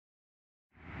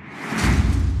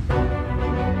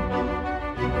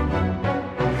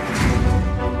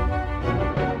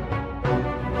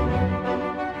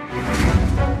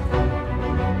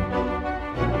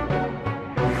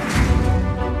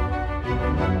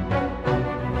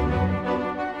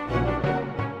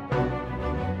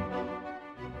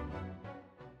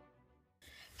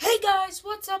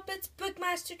what's up? It's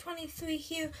Brickmaster23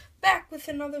 here, back with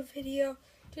another video.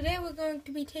 Today we're going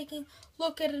to be taking a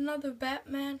look at another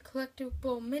Batman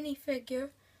collectible minifigure.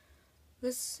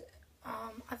 This,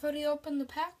 I've already opened the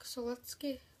pack, so let's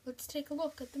take a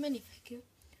look at the minifigure.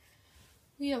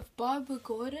 We have Barbara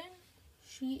Gordon.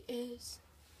 She is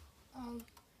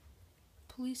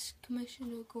Police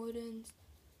Commissioner Gordon's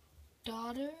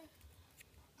daughter,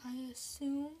 I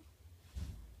assume.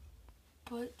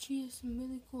 But she has some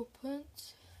really cool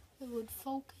prints that would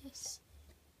focus.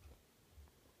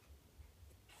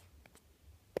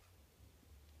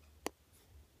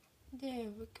 There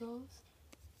it goes.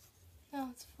 Now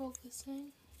it's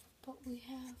focusing. But we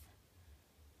have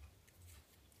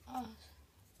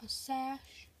a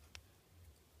sash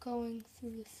going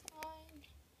through the side.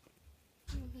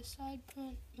 We have a side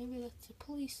print. Maybe that's a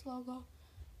police logo.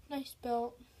 Nice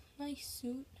belt. Nice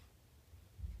suit.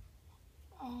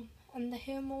 And the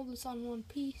hair mold is on one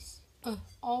piece,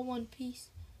 all one piece.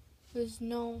 There's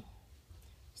no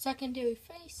secondary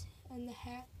face, and the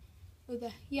hat,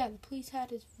 the police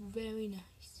hat is very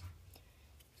nice.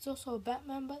 There's also a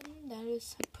Batman button that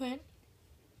is a print.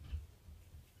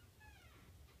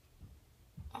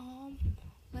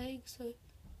 Legs are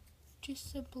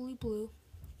just simply blue.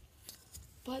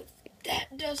 But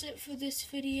that does it for this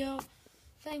video.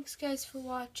 Thanks guys for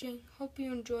watching. Hope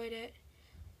you enjoyed it.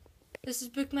 This is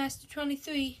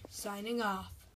Brickmaster23 signing off.